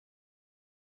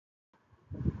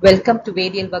Welcome to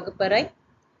Varial Vagaparai.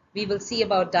 We will see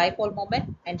about dipole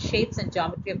moment and shapes and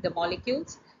geometry of the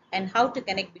molecules and how to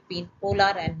connect between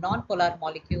polar and non-polar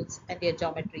molecules and their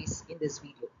geometries in this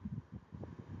video.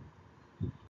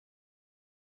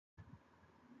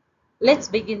 Let's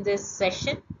begin this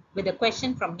session with a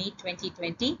question from NEET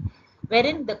 2020,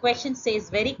 wherein the question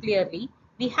says very clearly,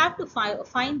 we have to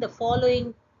find the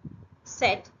following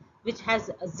set which has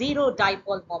a zero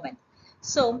dipole moment.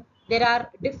 So there are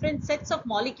different sets of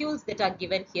molecules that are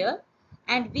given here,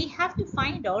 and we have to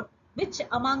find out which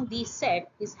among these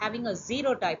set is having a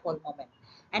zero dipole moment.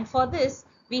 And for this,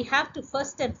 we have to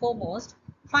first and foremost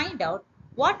find out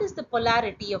what is the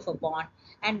polarity of a bond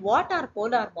and what are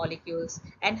polar molecules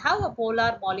and how a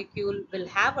polar molecule will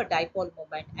have a dipole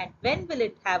moment and when will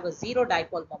it have a zero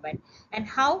dipole moment and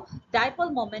how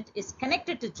dipole moment is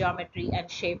connected to geometry and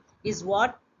shape is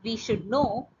what we should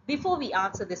know before we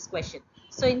answer this question.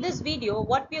 So in this video,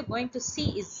 what we are going to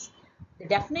see is the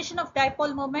definition of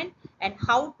dipole moment and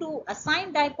how to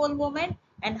assign dipole moment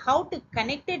and how to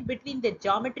connect it between the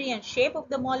geometry and shape of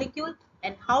the molecule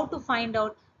and how to find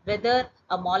out whether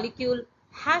a molecule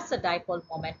has a dipole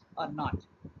moment or not.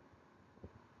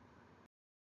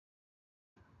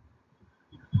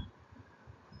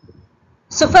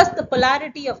 So first, the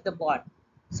polarity of the bond.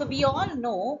 So we all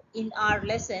know in our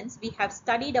lessons we have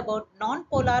studied about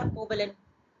non-polar covalent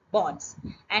bonds,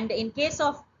 and in case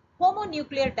of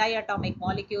homonuclear diatomic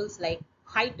molecules like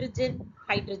hydrogen,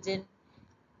 hydrogen,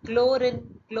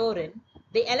 chlorine, chlorine,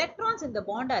 the electrons in the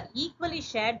bond are equally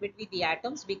shared between the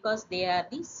atoms because they are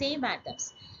the same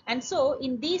atoms. And so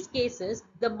in these cases,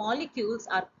 the molecules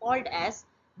are called as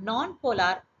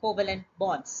non-polar covalent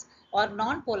bonds or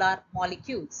non-polar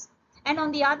molecules. And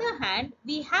on the other hand,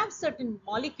 we have certain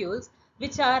molecules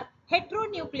which are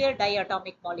heteronuclear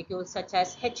diatomic molecules such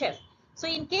as HF. So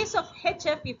in case of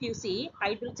HF, if you see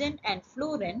hydrogen and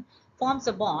fluorine forms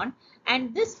a bond,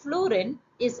 and this fluorine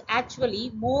is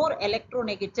actually more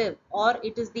electronegative, or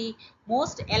it is the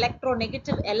most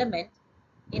electronegative element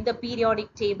in the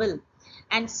periodic table,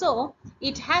 and so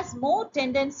it has more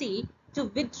tendency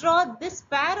to withdraw this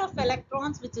pair of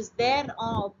electrons which is there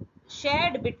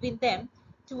shared between them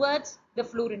towards the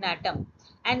fluorine atom.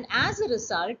 And as a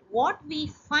result, what we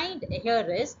find here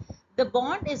is the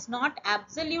bond is not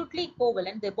absolutely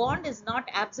covalent. The bond is not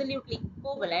absolutely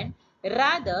covalent.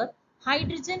 Rather,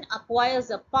 hydrogen acquires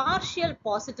a partial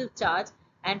positive charge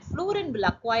and fluorine will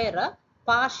acquire a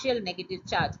partial negative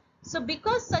charge. So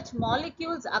because such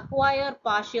molecules acquire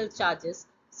partial charges,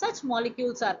 such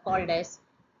molecules are called as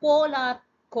polar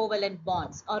covalent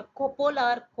bonds or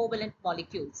copolar covalent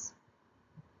molecules.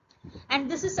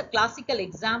 And this is a classical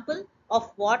example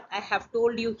of what I have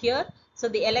told you here. So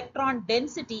the electron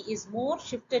density is more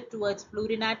shifted towards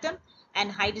fluorine atom and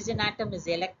hydrogen atom is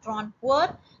electron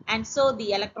poor. And so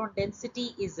the electron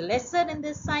density is lesser in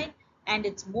this side and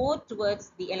it's more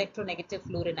towards the electronegative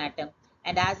fluorine atom.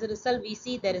 And as a result, we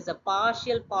see there is a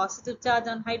partial positive charge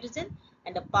on hydrogen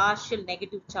and a partial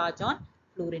negative charge on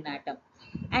fluorine atom.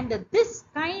 And this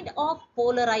kind of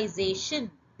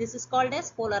polarization, this is called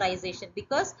as polarization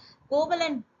because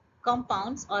covalent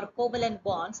compounds or covalent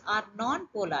bonds are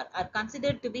non-polar, are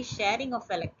considered to be sharing of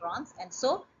electrons, and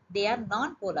so they are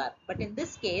non-polar. But in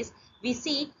this case, we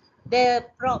see the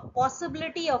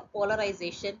possibility of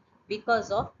polarization because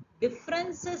of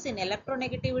differences in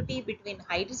electronegativity between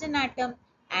hydrogen atom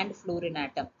and fluorine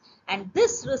atom. And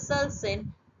this results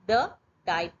in the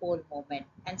dipole moment.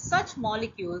 And such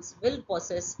molecules will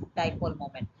possess dipole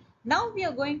moment. Now we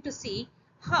are going to see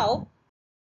how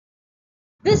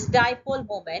this dipole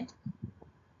moment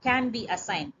can be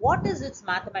assigned. What is its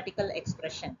mathematical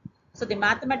expression? So the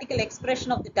mathematical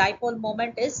expression of the dipole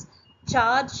moment is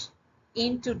charge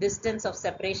into distance of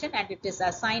separation, and it is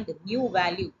assigned a new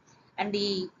value. And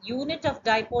the unit of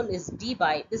dipole is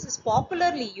dBi. This is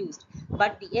popularly used,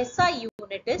 but the SI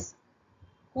unit is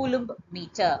Coulomb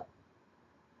meter.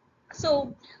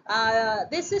 So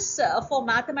this is for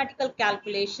mathematical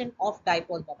calculation of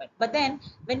dipole moment. But then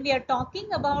when we are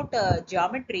talking about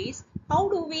geometries, how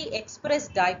do we express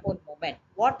dipole moment?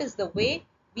 What is the way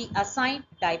we assign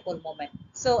dipole moment?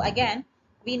 So again,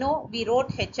 we know we wrote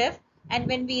HF, and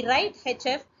when we write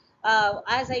HF,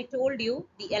 as I told you,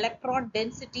 the electron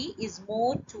density is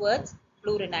more towards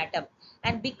fluorine atom.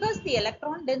 And because the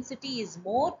electron density is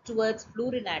more towards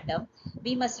fluorine atom,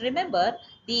 we must remember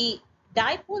the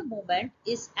dipole moment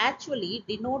is actually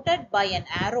denoted by an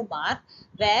arrow mark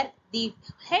where the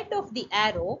head of the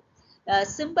arrow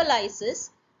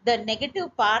symbolizes the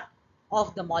negative part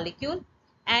of the molecule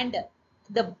and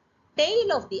the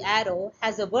tail of the arrow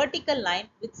has a vertical line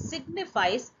which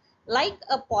signifies like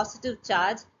a positive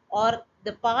charge or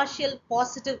the partial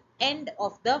positive end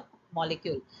of the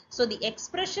molecule. So the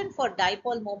expression for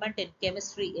dipole moment in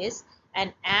chemistry is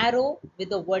an arrow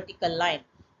with a vertical line,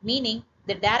 meaning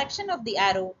the direction of the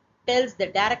arrow tells the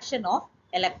direction of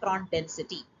electron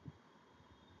density.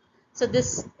 So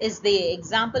this is the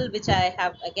example which I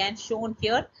have again shown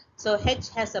here. So H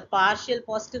has a partial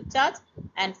positive charge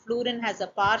and fluorine has a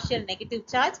partial negative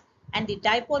charge, and the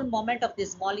dipole moment of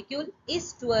this molecule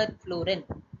is toward fluorine.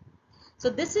 So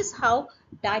this is how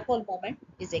dipole moment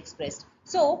is expressed.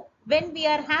 So when we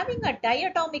are having a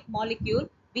diatomic molecule,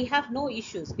 we have no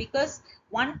issues because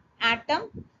one atom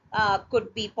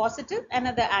could be positive,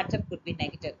 another atom could be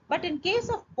negative. But in case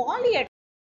of polyatomic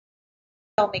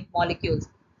molecules,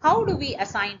 how do we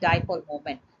assign dipole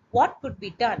moment? What could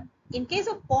be done? In case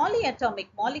of polyatomic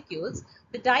molecules,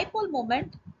 the dipole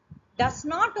moment does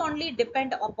not only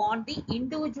depend upon the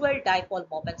individual dipole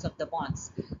moments of the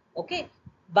bonds, okay,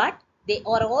 but they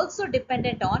are also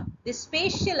dependent on the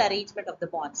spatial arrangement of the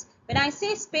bonds. When I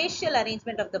say spatial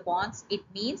arrangement of the bonds, it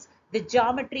means the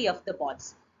geometry of the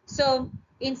bonds. So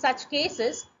in such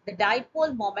cases, the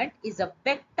dipole moment is a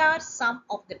vector sum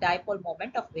of the dipole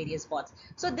moment of various bonds.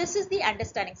 So this is the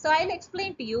understanding. So I'll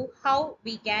explain to you how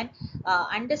we can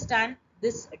understand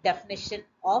this definition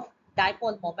of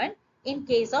dipole moment in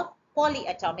case of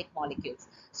polyatomic molecules.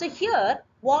 So here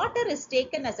water is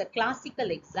taken as a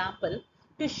classical example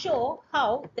to show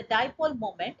how the dipole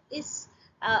moment is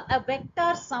a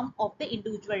vector sum of the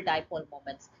individual dipole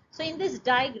moments. So in this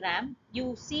diagram,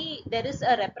 you see there is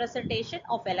a representation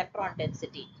of electron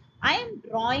density. I am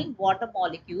drawing water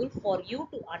molecule for you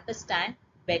to understand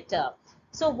better.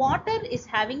 So water is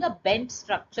having a bent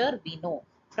structure, we know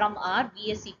from our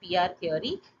VSEPR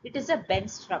theory, it is a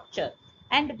bent structure.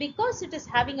 And because it is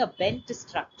having a bent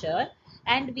structure,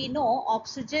 and we know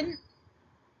oxygen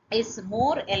is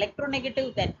more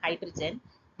electronegative than hydrogen,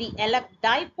 the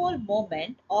dipole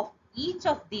moment of each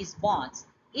of these bonds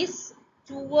is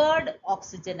toward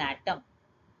oxygen atom.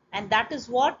 And that is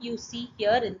what you see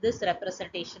here in this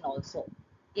representation also.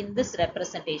 In this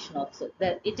representation also,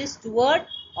 it is toward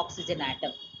oxygen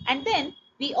atom. And then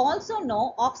we also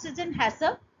know oxygen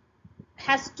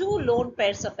has two lone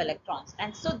pairs of electrons,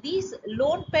 and so these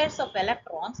lone pairs of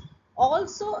electrons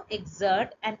also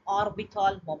exert an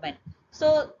orbital moment.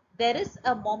 So there is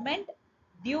a moment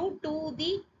due to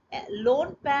the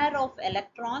lone pair of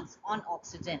electrons on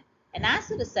oxygen, and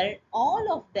as a result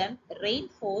all of them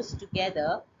reinforce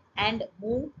together and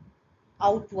move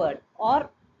outward or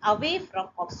away from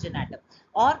oxygen atom,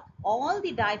 or all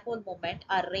the dipole moment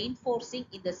are reinforcing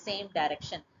in the same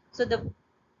direction. So the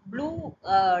blue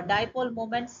dipole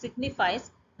moment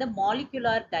signifies the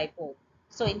molecular dipole.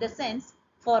 So in the sense,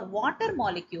 for water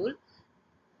molecule,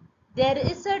 there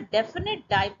is a definite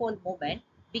dipole moment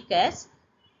because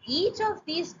each of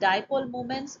these dipole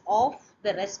moments of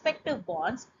the respective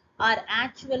bonds are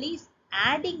actually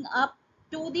adding up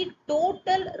to the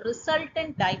total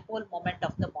resultant dipole moment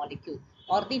of the molecule,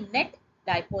 or the net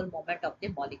dipole moment of the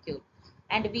molecule.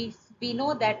 And we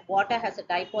know that water has a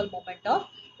dipole moment of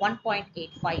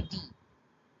 1.85 D.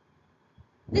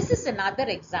 This is another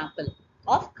example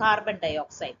of carbon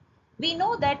dioxide. We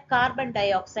know that carbon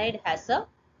dioxide has a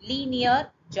linear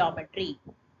geometry.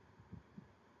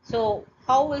 So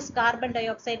how is carbon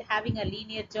dioxide having a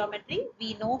linear geometry?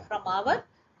 We know from our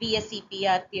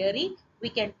VSEPR theory, we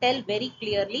can tell very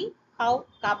clearly how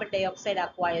carbon dioxide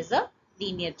acquires a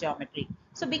linear geometry.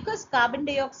 So because carbon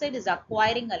dioxide is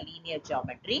acquiring a linear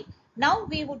geometry, now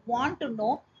we would want to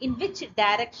know in which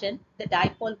direction the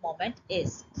dipole moment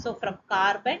is. So from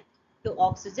carbon to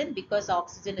oxygen, because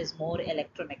oxygen is more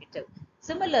electronegative.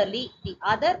 Similarly, the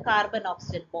other carbon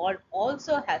oxygen bond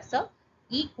also has a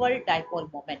equal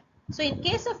dipole moment. So in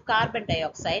case of carbon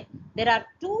dioxide, there are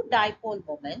two dipole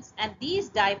moments, and these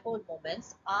dipole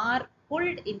moments are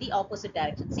pulled in the opposite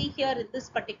direction. See here in this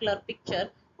particular picture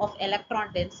of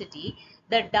electron density,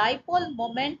 the dipole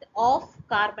moment of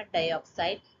carbon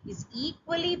dioxide is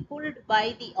equally pulled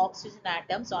by the oxygen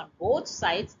atoms on both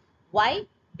sides. Why?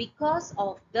 Because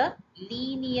of the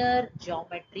linear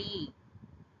geometry.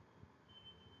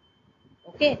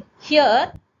 Okay,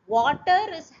 here water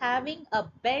is having a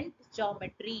bent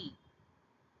geometry.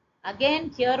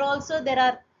 Again, here also there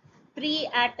are three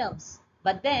atoms,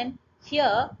 but then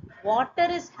here water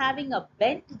is having a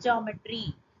bent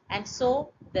geometry, and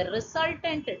so the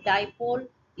resultant dipole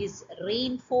is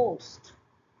reinforced.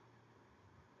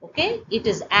 Okay, it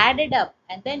is added up,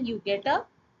 and then you get a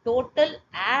total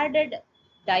added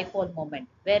dipole moment.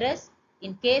 Whereas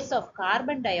in case of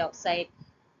carbon dioxide,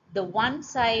 the one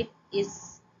side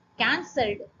is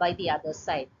cancelled by the other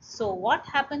side. So what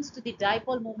happens to the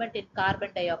dipole moment in carbon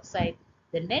dioxide?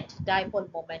 the net dipole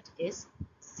moment is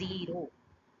 0.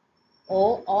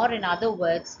 Or in other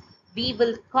words, we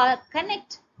will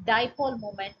connect dipole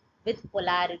moment with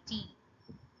polarity.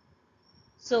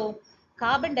 So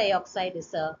carbon dioxide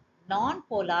is a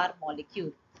non-polar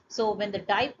molecule. So when the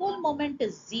dipole moment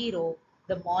is 0,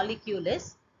 the molecule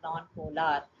is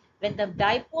non-polar. When the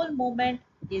dipole moment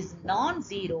is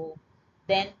non-zero,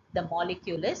 then the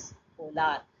molecule is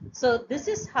polar. So this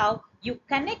is how you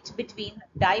connect between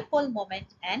dipole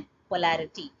moment and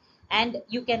polarity. And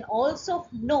you can also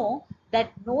know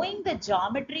that knowing the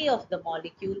geometry of the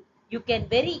molecule, you can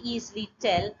very easily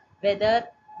tell whether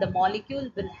the molecule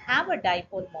will have a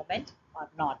dipole moment or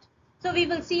not. So we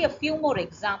will see a few more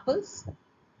examples.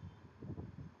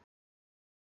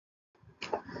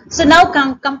 So now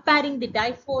comparing the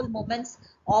dipole moments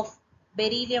of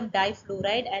beryllium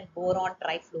difluoride and boron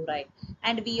trifluoride.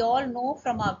 And we all know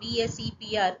from our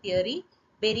VSEPR theory,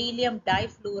 beryllium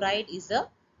difluoride is a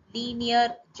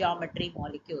linear geometry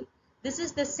molecule. This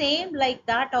is the same like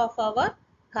that of our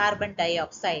carbon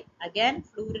dioxide. Again,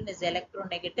 fluorine is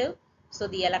electronegative. So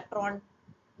the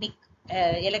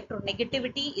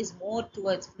electronegativity is more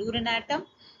towards fluorine atom,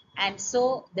 and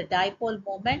so the dipole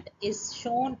moment is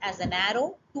shown as an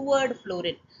arrow toward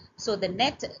fluorine. So the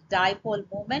net dipole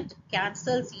moment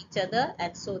cancels each other,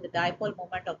 and so the dipole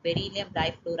moment of beryllium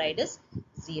difluoride is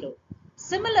 0.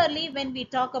 Similarly, when we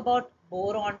talk about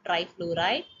boron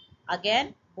trifluoride,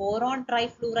 again boron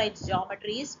trifluoride's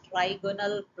geometry is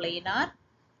trigonal planar.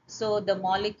 So the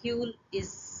molecule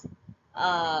is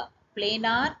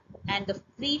planar, and the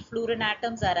three fluorine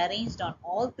atoms are arranged on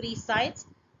all three sides.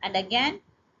 And again,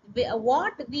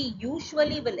 what we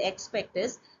usually will expect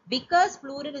is, because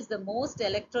fluorine is the most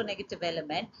electronegative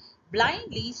element,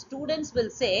 blindly students will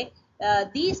say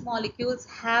these molecules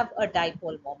have a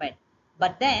dipole moment.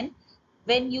 But then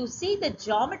when you see the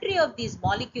geometry of these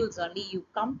molecules only, you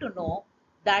come to know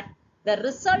that the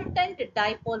resultant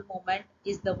dipole moment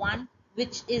is the one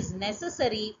which is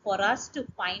necessary for us to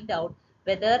find out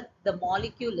whether the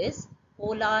molecule is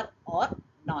polar or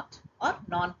not, or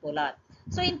non-polar.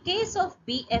 So in case of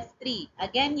BF3,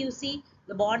 again you see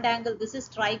the bond angle, this is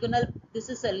trigonal, this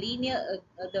is a linear,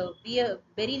 the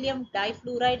beryllium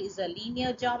difluoride is a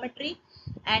linear geometry,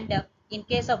 and in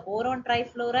case of boron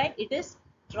trifluoride, it is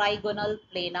trigonal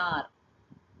planar.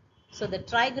 So the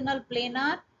trigonal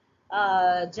planar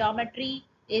geometry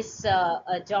is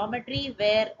a geometry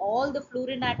where all the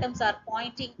fluorine atoms are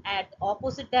pointing at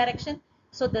opposite direction.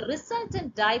 So the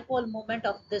resultant dipole moment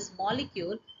of this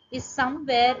molecule is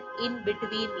somewhere in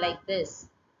between like this.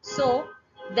 So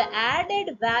the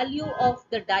added value of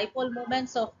the dipole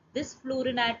moments of this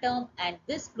fluorine atom and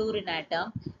this fluorine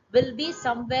atom will be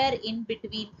somewhere in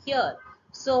between here.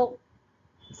 So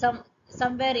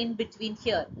somewhere in between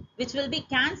here, which will be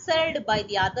cancelled by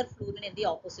the other fluorine in the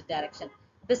opposite direction.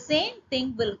 The same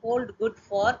thing will hold good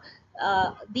for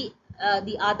the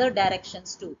other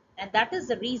directions too, and that is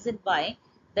the reason why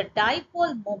the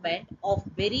dipole moment of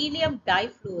beryllium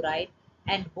difluoride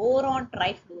and boron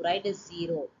trifluoride is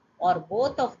 0, or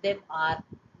both of them are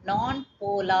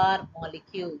non-polar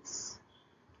molecules.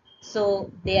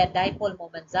 So their dipole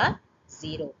moments are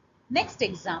 0. Next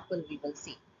example we will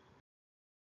see.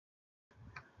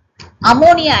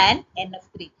 Ammonia and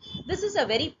NF3. This is a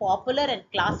very popular and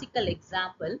classical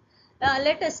example.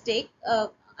 Let us take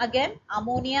again,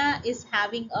 ammonia is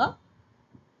having a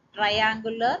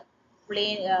triangular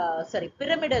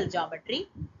pyramidal geometry,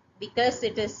 because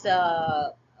it is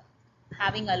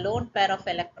having a lone pair of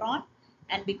electron,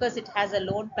 and because it has a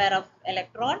lone pair of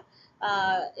electron,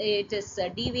 it is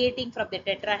deviating from the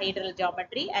tetrahedral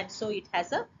geometry, and so it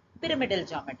has a pyramidal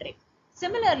geometry.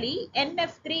 Similarly,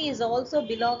 NF3 is also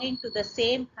belonging to the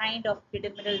same kind of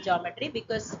pyramidal geometry,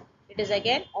 because it is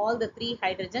again all the three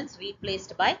hydrogens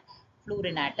replaced by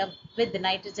fluorine atom, with the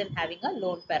nitrogen having a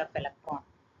lone pair of electron.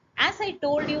 As I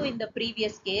told you in the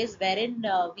previous case, wherein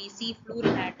we see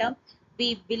fluorine atom,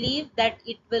 we believe that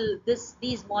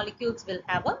these molecules will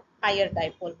have a higher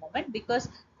dipole moment, because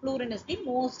fluorine is the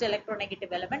most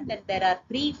electronegative element. Then there are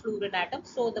three fluorine atoms,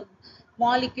 so the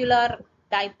molecular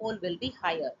dipole will be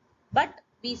higher. But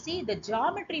we see the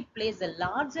geometry plays a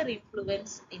larger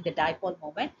influence in the dipole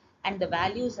moment, and the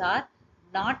values are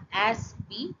not as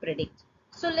we predict.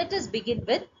 So let us begin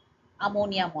with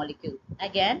ammonia molecule.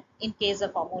 Again, in case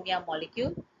of ammonia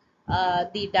molecule,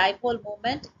 the dipole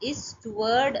moment is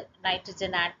toward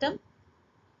nitrogen atom.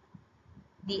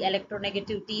 The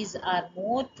electronegativities are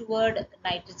more toward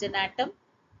nitrogen atom,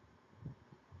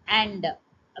 and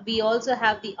we also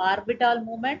have the orbital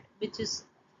moment, which is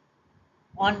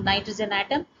on nitrogen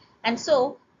atom, and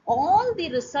so all the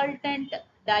resultant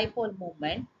dipole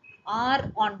moment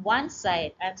are on one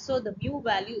side, and so the mu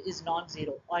value is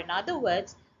non-zero. Or in other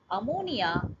words,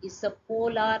 ammonia is a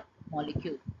polar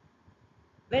molecule.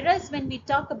 Whereas when we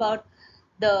talk about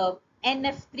the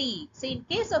NF3, so in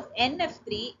case of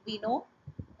NF3, we know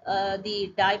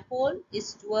the dipole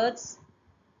is towards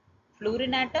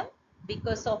fluorine atom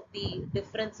because of the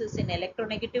differences in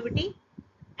electronegativity,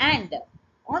 and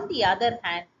on the other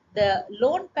hand, the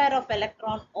lone pair of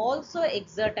electron also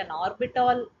exert an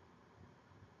orbital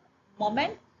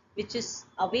moment which is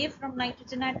away from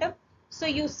nitrogen atom. So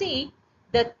you see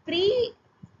the three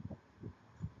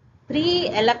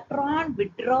electron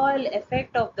withdrawal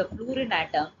effect of the fluorine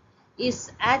atom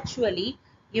is actually,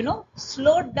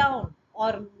 slowed down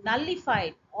or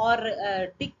nullified or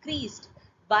decreased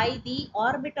by the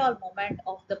orbital moment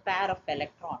of the pair of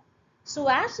electron. So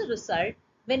as a result,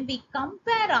 when we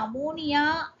compare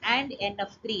ammonia and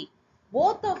NF3,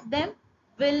 both of them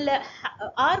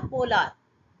are polar.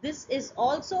 This is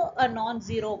also a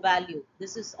non-zero value.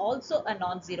 This is also a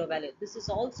non-zero value. This is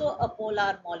also a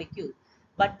polar molecule.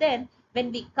 But then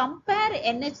when we compare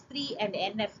NH3 and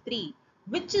NF3,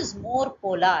 which is more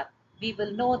polar, we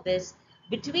will know this.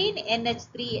 Between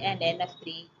NH3 and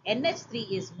NF3,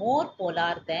 NH3 is more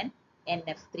polar than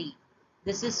NF3.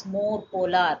 This is more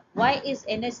polar. Why is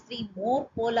NH3 more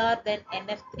polar than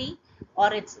NF3?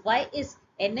 Or why is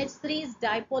NH3's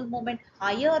dipole moment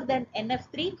higher than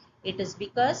NF3? It is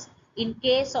because in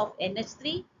case of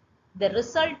NH3, the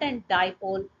resultant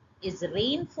dipole is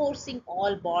reinforcing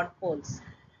all bond poles.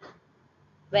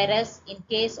 Whereas in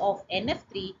case of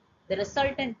NF3, the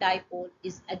resultant dipole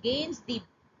is against the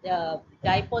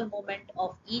dipole moment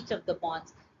of each of the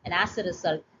bonds, and as a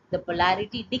result, the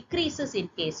polarity decreases in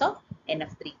case of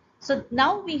NF3. So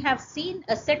now we have seen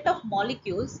a set of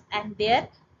molecules and their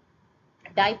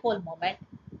dipole moment.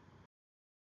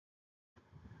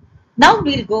 Now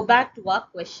we'll go back to our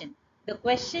question. The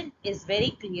question is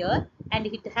very clear and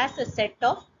it has a set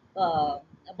of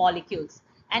molecules.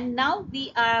 And now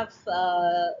we have,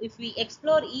 if we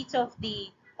explore each of the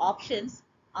options,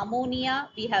 ammonia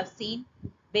we have seen,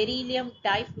 beryllium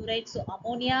difluoride. So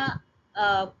ammonia,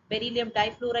 beryllium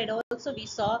difluoride also we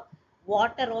saw,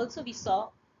 water also we saw.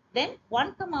 Then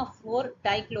 1,4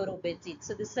 dichlorobenzene.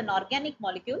 So this is an organic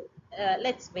molecule.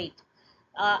 Let's wait.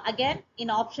 Again, in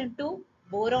option 2,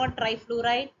 boron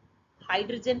trifluoride,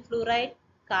 hydrogen fluoride,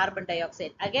 carbon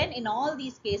dioxide. Again, in all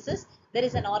these cases, there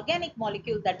is an organic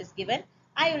molecule that is given.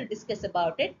 I will discuss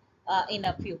about it in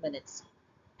a few minutes.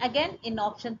 Again, in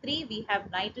option 3, we have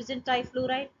nitrogen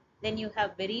trifluoride. Then you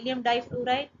have beryllium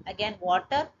difluoride. Again,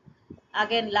 water.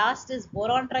 Again, last is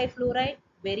boron trifluoride,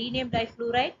 beryllium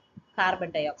difluoride,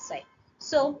 carbon dioxide.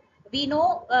 So we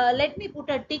know, let me put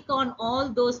a tick on all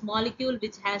those molecules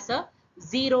which has a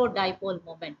zero dipole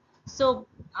moment. So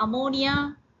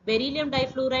ammonia, beryllium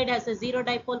difluoride has a zero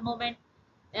dipole moment.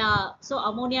 So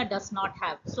ammonia does not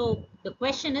have. So the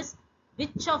question is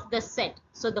which of the set?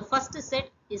 So the first set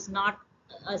is not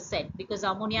a set because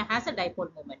ammonia has a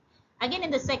dipole moment. Again,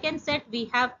 in the second set, we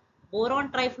have boron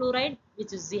trifluoride,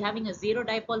 which is having a zero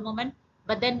dipole moment.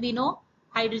 But then we know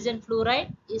hydrogen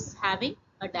fluoride is having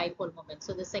a dipole moment.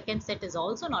 So the second set is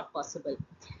also not possible.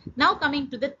 Now coming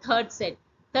to the third set.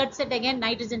 Third set again,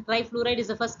 nitrogen trifluoride is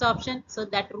the first option. So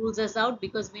that rules us out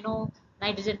because we know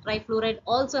nitrogen trifluoride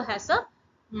also has a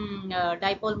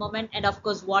dipole moment, and of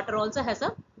course water also has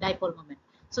a dipole moment.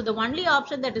 So the only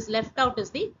option that is left out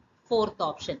is the fourth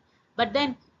option. But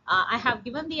then I have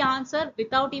given the answer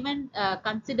without even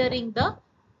considering the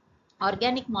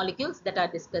organic molecules that are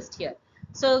discussed here.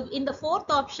 So in the fourth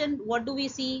option, what do we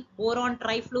see? Boron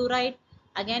trifluoride.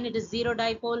 Again, it is zero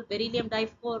dipole. Beryllium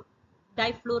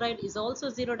difluoride is also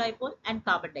zero dipole, and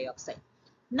carbon dioxide.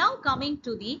 Now coming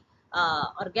to the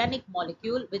organic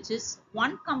molecule, which is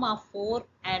 1,4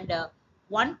 and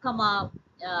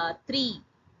 1,3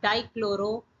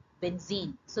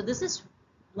 dichlorobenzene. So this is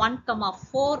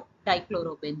 1,4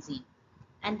 dichlorobenzene.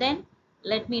 And then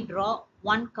let me draw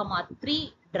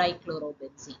 1,3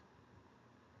 dichlorobenzene.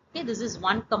 Okay, this is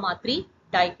 1,3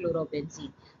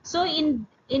 dichlorobenzene. So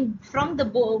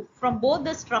from both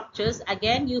the structures,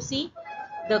 again you see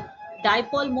the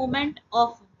dipole moment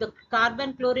of the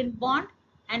carbon chlorine bond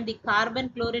and the carbon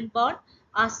chlorine bond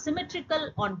are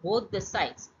symmetrical on both the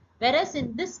sides. Whereas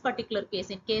in this particular case,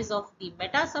 in case of the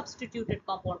meta substituted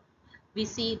compound, we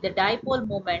see the dipole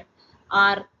moment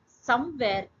are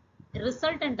somewhere,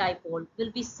 resultant dipole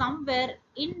will be somewhere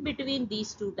in between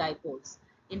these two dipoles.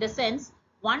 In the sense,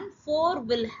 1,4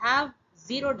 will have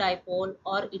zero dipole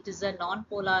or it is a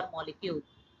non-polar molecule.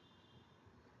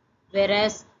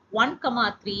 Whereas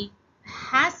 1,3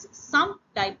 has some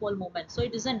dipole moment. So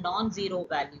it is a non-zero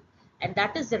value. And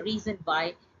that is the reason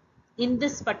why in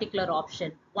this particular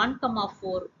option,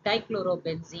 1,4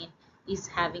 dichlorobenzene is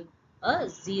having a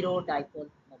zero dipole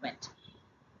moment.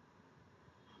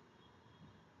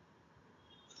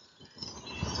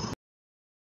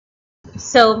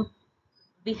 So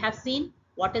we have seen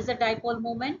what is a dipole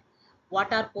moment,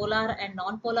 what are polar and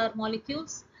non-polar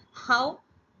molecules, how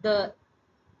the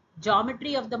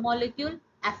geometry of the molecule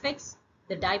affects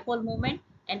the dipole moment,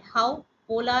 and how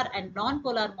polar and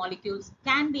non-polar molecules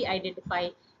can be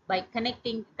identified by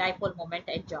connecting dipole moment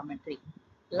and geometry.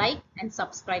 Like and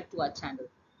subscribe to our channel.